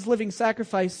bodies as living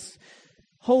sacrifice,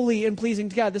 holy and pleasing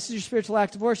to God. This is your spiritual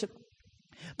act of worship.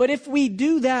 But if we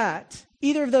do that,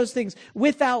 either of those things,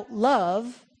 without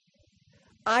love,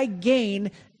 I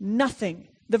gain nothing.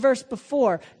 The verse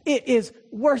before, it is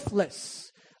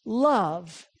worthless.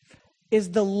 Love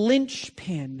is the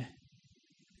linchpin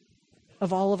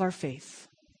of all of our faith,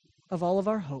 of all of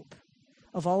our hope,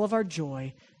 of all of our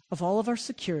joy, of all of our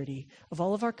security, of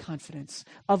all of our confidence,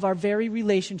 of our very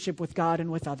relationship with God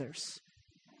and with others.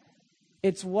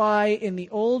 It's why in the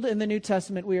Old and the New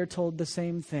Testament we are told the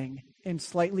same thing in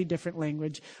slightly different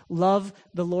language. Love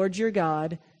the Lord your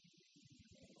God.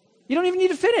 You don't even need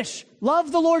to finish.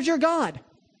 Love the Lord your God.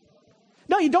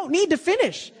 No, you don't need to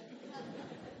finish.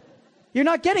 You're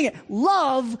not getting it.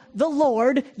 Love the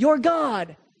Lord your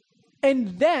God.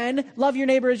 And then love your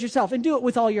neighbor as yourself. And do it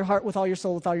with all your heart, with all your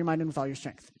soul, with all your mind, and with all your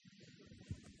strength.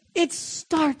 It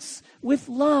starts with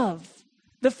love.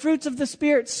 The fruits of the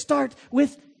Spirit start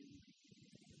with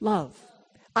love.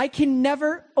 I can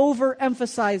never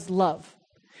overemphasize love.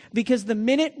 Because the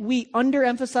minute we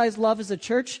underemphasize love as a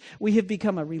church, we have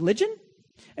become a religion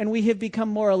and we have become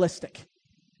moralistic.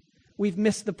 We've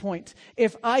missed the point.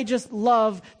 If I just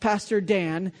love Pastor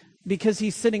Dan because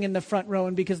he's sitting in the front row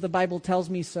and because the Bible tells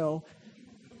me so,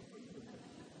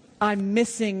 I'm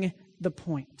missing the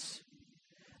point.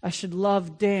 I should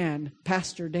love Dan,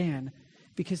 Pastor Dan,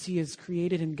 because he is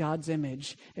created in God's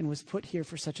image and was put here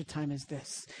for such a time as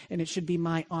this. And it should be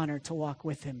my honor to walk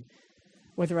with him.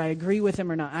 Whether I agree with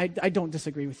him or not, I don't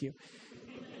disagree with you.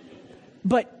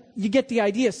 But you get the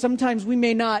idea. Sometimes we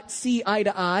may not see eye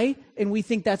to eye, and we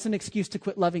think that's an excuse to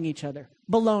quit loving each other.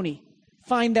 Baloney.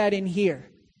 Find that in here.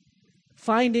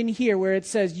 Find in here where it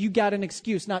says you got an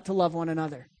excuse not to love one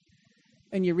another.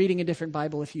 And you're reading a different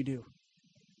Bible if you do.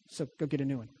 So go get a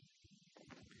new one.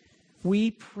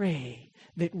 We pray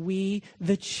that we,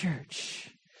 the church,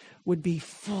 would be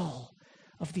full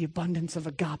of the abundance of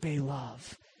agape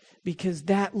love. Because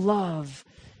that love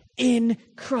in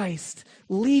Christ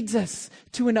leads us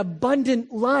to an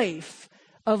abundant life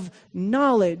of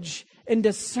knowledge and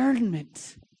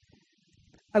discernment.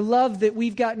 I love that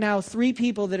we've got now 3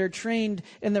 people that are trained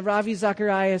in the Ravi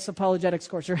Zacharias apologetics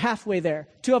course. They're halfway there.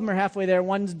 2 of them are halfway there.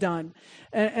 1's done.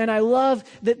 And I love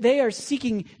that they are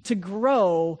seeking to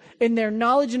grow in their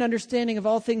knowledge and understanding of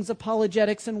all things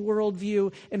apologetics and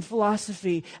worldview and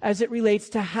philosophy as it relates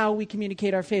to how we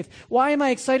communicate our faith. Why am I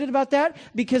excited about that?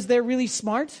 Because they're really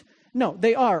smart? No,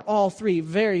 they are all 3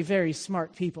 very, very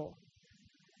smart people.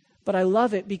 But I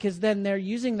love it because then they're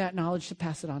using that knowledge to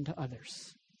pass it on to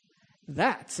others.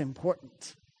 That's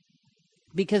important.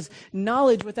 Because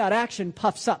knowledge without action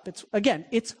puffs up.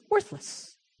 It's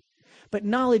worthless. But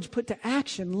knowledge put to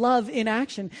action, love in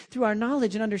action, through our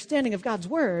knowledge and understanding of God's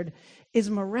word is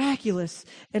miraculous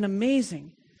and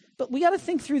amazing. But we got to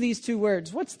think through these 2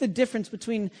 words. What's the difference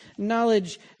between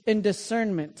knowledge and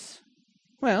discernment?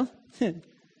 Well,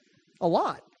 a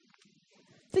lot.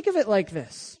 Think of it like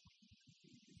this.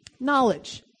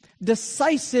 Knowledge.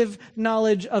 Decisive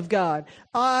knowledge of God.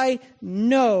 I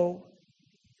know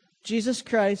Jesus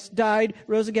Christ died,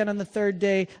 rose again on the 3rd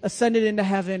day, ascended into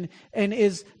heaven, and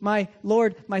is my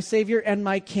Lord, my Savior, and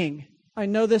my King. I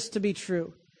know this to be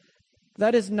true.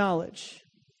 That is knowledge.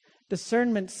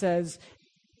 Discernment says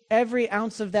every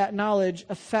ounce of that knowledge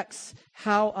affects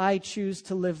how I choose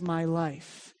to live my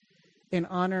life in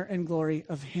honor and glory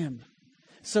of Him.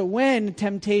 So when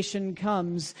temptation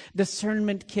comes,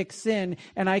 discernment kicks in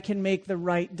and I can make the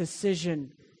right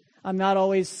decision. I'm not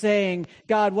always saying,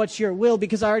 God, what's your will?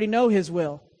 Because I already know His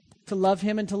will, to love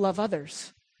Him and to love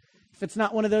others. If it's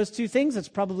not one of those 2 things, it's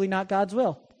probably not God's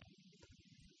will.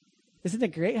 Isn't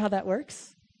it great how that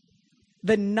works?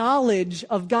 The knowledge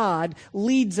of God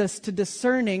leads us to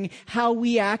discerning how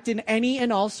we act in any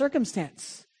and all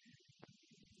circumstance.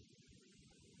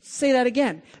 Say that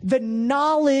again. The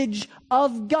knowledge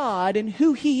of God and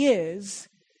who He is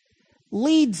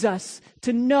leads us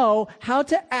to know how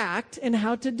to act and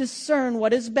how to discern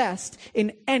what is best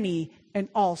in any and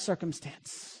all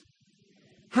circumstance.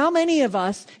 How many of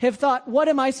us have thought, what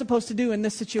am I supposed to do in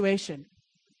this situation?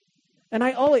 And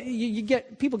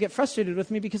people get frustrated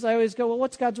with me because I always go, well,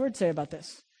 what's God's word say about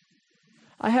this?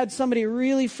 I had somebody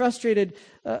really frustrated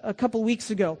a couple weeks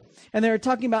ago, and they were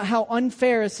talking about how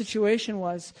unfair a situation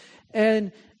was.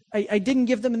 And I didn't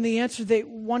give them the answer they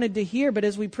wanted to hear, but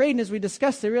as we prayed and as we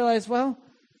discussed, they realized, well,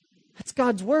 that's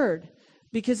God's word.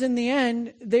 Because in the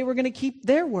end, they were going to keep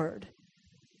their word.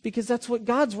 Because that's what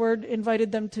God's word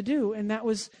invited them to do. And that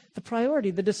was the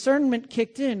priority. The discernment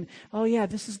kicked in. Oh yeah,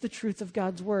 this is the truth of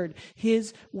God's word.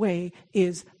 His way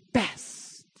is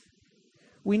best.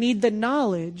 We need the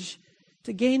knowledge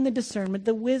to gain the discernment,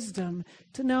 the wisdom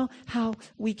to know how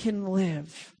we can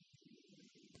live.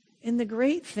 And the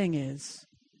great thing is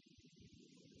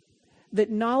that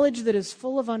knowledge that is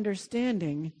full of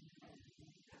understanding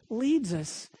leads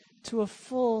us to a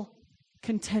full,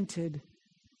 contented,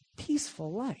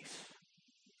 peaceful life.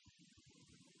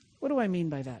 What do I mean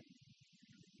by that?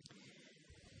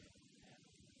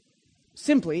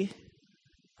 Simply,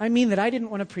 I mean that I didn't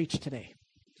want to preach today.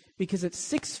 Because at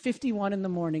 6:51 in the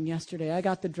morning yesterday, I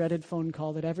got the dreaded phone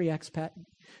call that every expat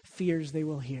fears they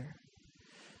will hear.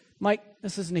 Mike,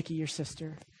 this is Nikki, your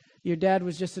sister. Your dad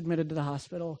was just admitted to the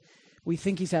hospital. We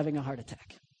think he's having a heart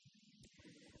attack.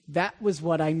 That was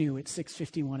what I knew at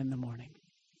 6:51 in the morning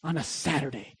on a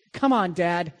Saturday. Come on,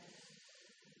 Dad.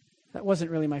 That wasn't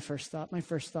really my first thought. My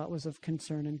first thought was of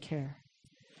concern and care.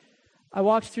 I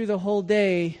walked through the whole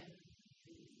day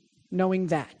knowing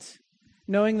that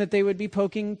they would be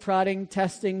poking, prodding,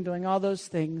 testing, doing all those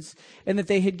things, and that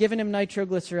they had given him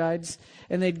nitroglycerides,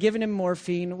 and they'd given him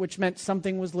morphine, which meant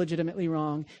something was legitimately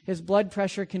wrong. His blood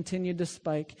pressure continued to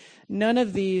spike. None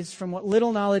of these, from what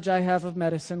little knowledge I have of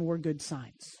medicine, were good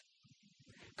signs.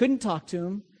 Couldn't talk to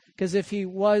him, because if he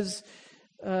was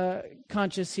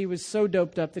conscious, he was so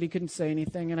doped up that he couldn't say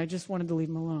anything, and I just wanted to leave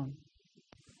him alone.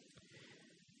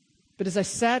 But as I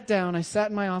sat down, I sat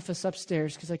in my office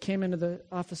upstairs because I came into the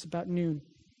office about noon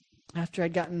after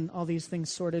I'd gotten all these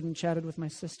things sorted and chatted with my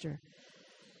sister.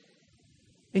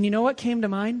 And you know what came to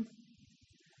mind?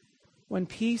 When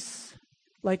peace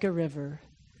like a river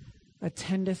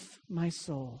attendeth my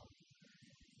soul.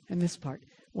 And this part,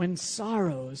 when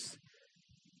sorrows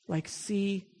like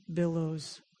sea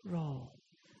billows roll.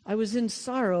 I was in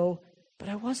sorrow, but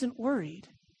I wasn't worried.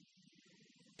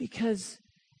 Because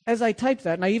as I typed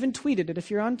that, and I even tweeted it. If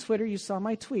you're on Twitter, you saw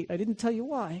my tweet. I didn't tell you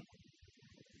why.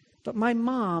 But my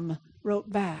mom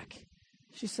wrote back.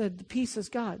 She said, the peace is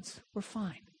God's. We're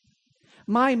fine.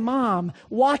 My mom,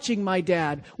 watching my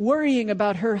dad, worrying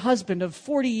about her husband of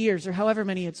 40 years or however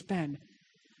many it's been,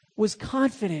 was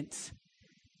confident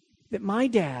that my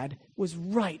dad was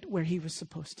right where he was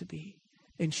supposed to be.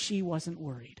 And she wasn't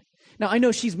worried. Now, I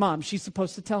know she's mom. She's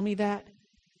supposed to tell me that.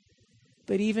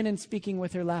 But even in speaking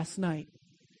with her last night,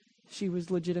 she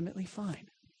was legitimately fine.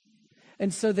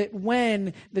 And so that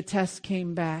when the tests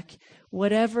came back,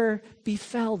 whatever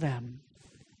befell them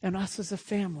and us as a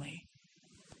family,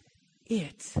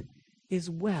 it is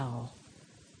well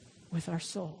with our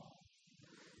soul.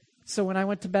 So when I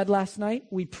went to bed last night,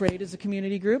 we prayed as a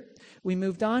community group. We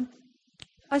moved on.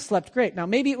 I slept great. Now,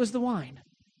 maybe it was the wine.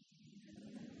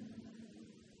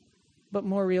 But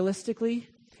more realistically,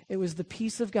 it was the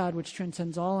peace of God which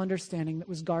transcends all understanding that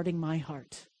was guarding my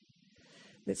heart.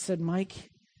 That said, Mike,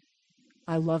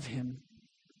 I love him,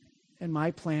 and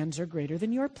my plans are greater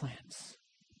than your plans.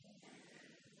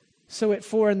 So at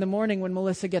 4 a.m, when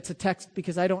Melissa gets a text,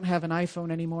 because I don't have an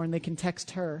iPhone anymore and they can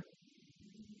text her,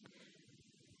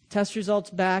 test results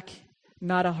back,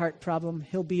 not a heart problem,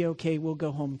 he'll be okay, we'll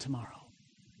go home tomorrow.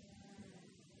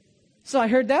 So I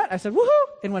heard that, I said, woohoo,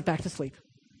 and went back to sleep.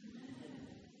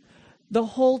 The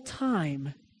whole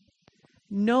time,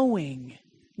 knowing,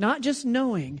 not just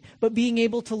knowing, but being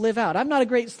able to live out. I'm not a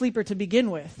great sleeper to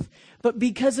begin with, but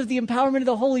because of the empowerment of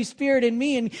the Holy Spirit in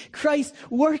me and Christ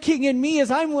working in me as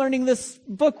I'm learning this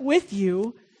book with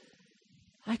you,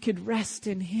 I could rest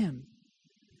in Him,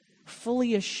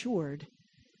 fully assured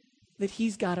that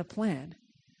He's got a plan,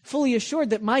 fully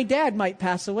assured that my dad might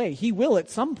pass away. He will at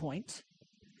some point.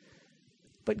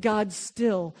 But God's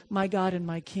still my God and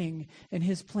my King, and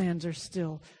His plans are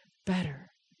still better.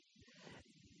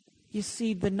 You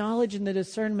see, the knowledge and the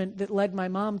discernment that led my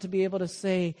mom to be able to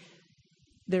say,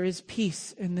 there is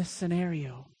peace in this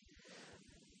scenario,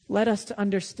 led us to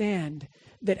understand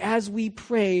that as we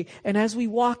pray and as we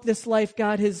walk this life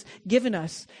God has given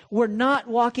us, we're not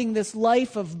walking this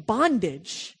life of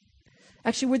bondage.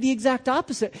 Actually, we're the exact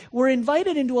opposite. We're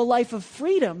invited into a life of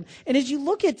freedom. And as you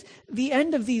look at the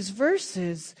end of these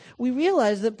verses, we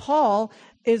realize that Paul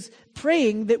is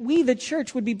praying that we, the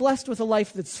church, would be blessed with a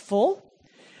life that's full,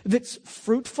 that's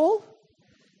fruitful,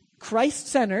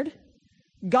 Christ-centered,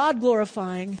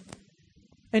 God-glorifying,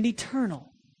 and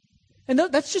eternal. And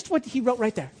that's just what he wrote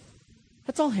right there.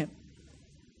 That's all him.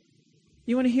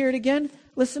 You want to hear it again?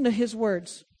 Listen to his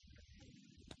words.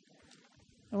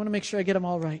 I want to make sure I get them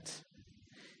all right.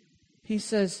 He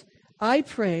says, I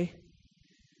pray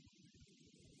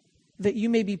that you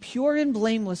may be pure and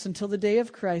blameless until the day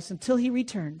of Christ, until he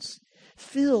returns,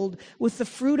 filled with the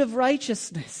fruit of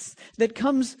righteousness that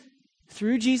comes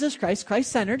through Jesus Christ,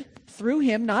 Christ-centered, through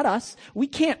him, not us. We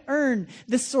can't earn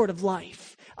this sort of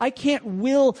life. I can't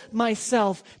will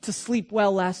myself to sleep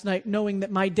well last night knowing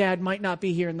that my dad might not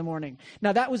be here in the morning.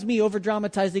 Now, that was me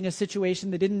over-dramatizing a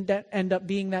situation that didn't end up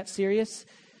being that serious,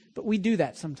 but we do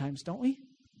that sometimes, don't we?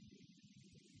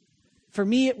 For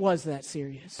me, it was that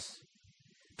serious.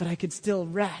 But I could still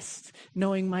rest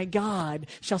knowing my God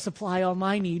shall supply all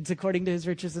my needs according to his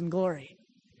riches and glory.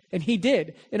 And he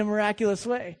did in a miraculous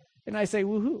way. And I say,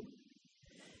 woohoo.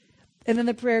 And then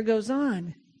the prayer goes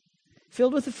on.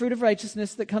 Filled with the fruit of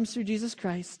righteousness that comes through Jesus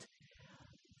Christ.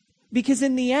 Because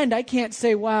in the end, I can't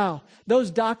say, wow,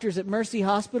 those doctors at Mercy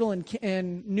Hospital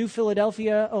in New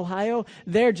Philadelphia, Ohio,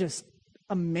 they're just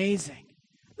amazing.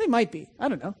 They might be. I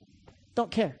don't know.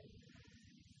 Don't care.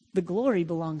 The glory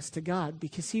belongs to God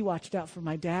because he watched out for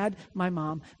my dad, my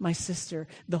mom, my sister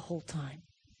the whole time.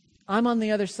 I'm on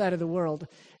the other side of the world,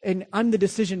 and I'm the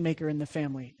decision maker in the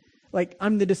family. Like,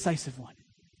 I'm the decisive one.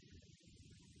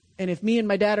 And if me and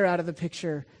my dad are out of the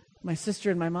picture, my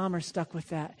sister and my mom are stuck with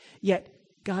that. Yet,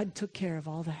 God took care of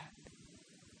all that.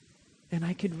 And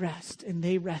I could rest, and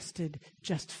they rested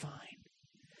just fine.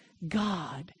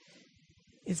 God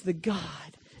is the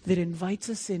God that invites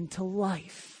us into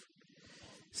life,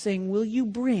 saying, will you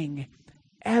bring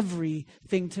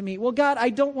everything to me? Well, God, I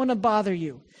don't want to bother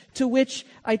you. To which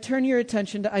I turn your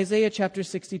attention to Isaiah chapter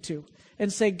 62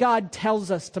 and say, God tells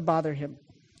us to bother him.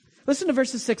 Listen to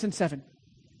verses 6 and 7.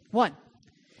 1.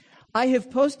 I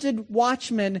have posted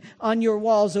watchmen on your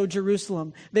walls, O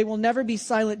Jerusalem. They will never be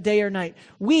silent day or night.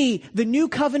 We, the new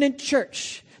covenant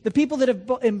church, the people that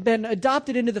have been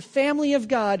adopted into the family of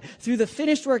God through the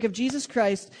finished work of Jesus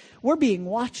Christ, we're being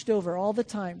watched over all the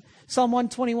time. Psalm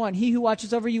 121, he who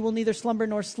watches over you will neither slumber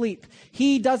nor sleep.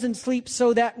 He doesn't sleep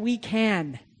so that we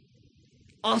can.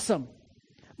 Awesome.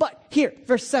 But here,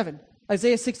 verse 7,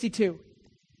 Isaiah 62.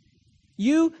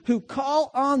 You who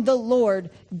call on the Lord,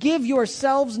 give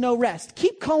yourselves no rest.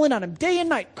 Keep calling on him day and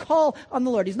night. Call on the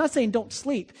Lord. He's not saying don't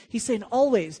sleep. He's saying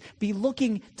always be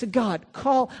looking to God.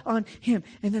 Call on him.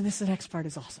 And then the next part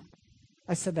is awesome.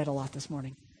 I said that a lot this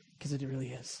morning because it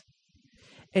really is.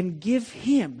 And give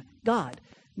him, God,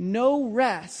 no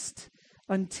rest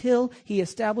until he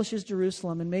establishes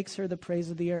Jerusalem and makes her the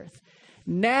praise of the earth.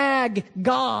 Nag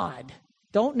God.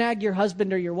 Don't nag your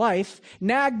husband or your wife.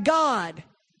 Nag God.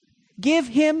 Give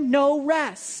him no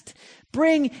rest.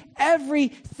 Bring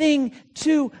everything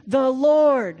to the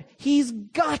Lord. He's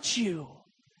got you.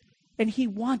 And he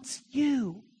wants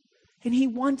you. And he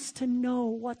wants to know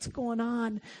what's going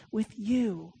on with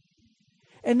you.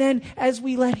 And then as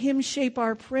we let him shape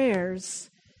our prayers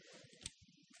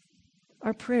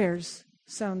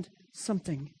sound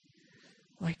something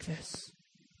like this.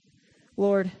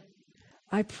 Lord,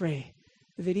 I pray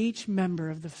that each member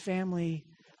of the family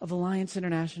of Alliance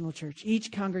International Church,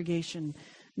 each congregation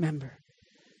member,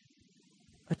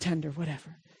 attender,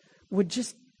 whatever, would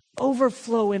just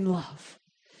overflow in love.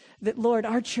 That, Lord,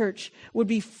 our church would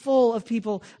be full of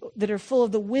people that are full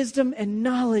of the wisdom and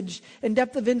knowledge and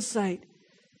depth of insight,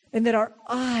 and that our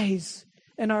eyes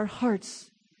and our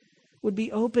hearts would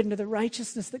be open to the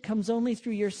righteousness that comes only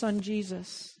through your Son,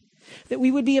 Jesus. That we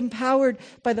would be empowered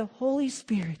by the Holy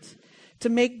Spirit to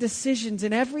make decisions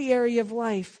in every area of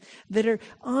life that are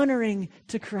honoring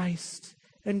to Christ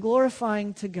and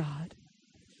glorifying to God.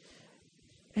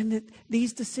 And that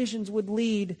these decisions would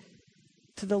lead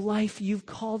to the life you've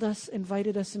called us,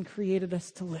 invited us, and created us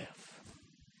to live.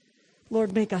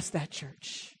 Lord, make us that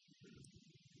church.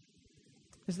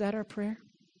 Is that our prayer?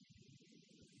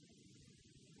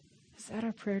 Is that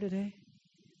our prayer today?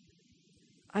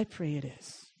 I pray it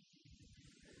is.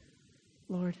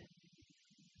 Lord,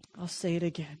 I'll say it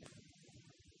again.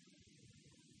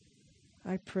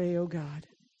 I pray, O God,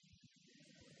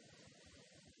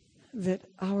 that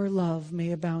our love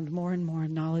may abound more and more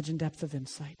in knowledge and depth of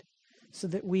insight, so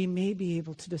that we may be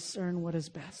able to discern what is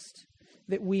best,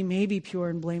 that we may be pure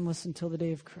and blameless until the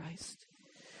day of Christ,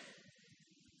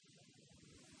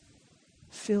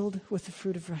 filled with the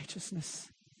fruit of righteousness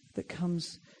that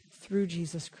comes through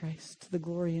Jesus Christ, to the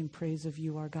glory and praise of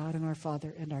you, our God and our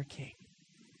Father and our King.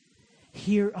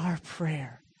 Hear our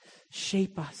prayer.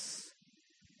 Shape us.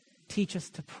 Teach us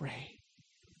to pray.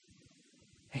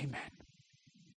 Amen.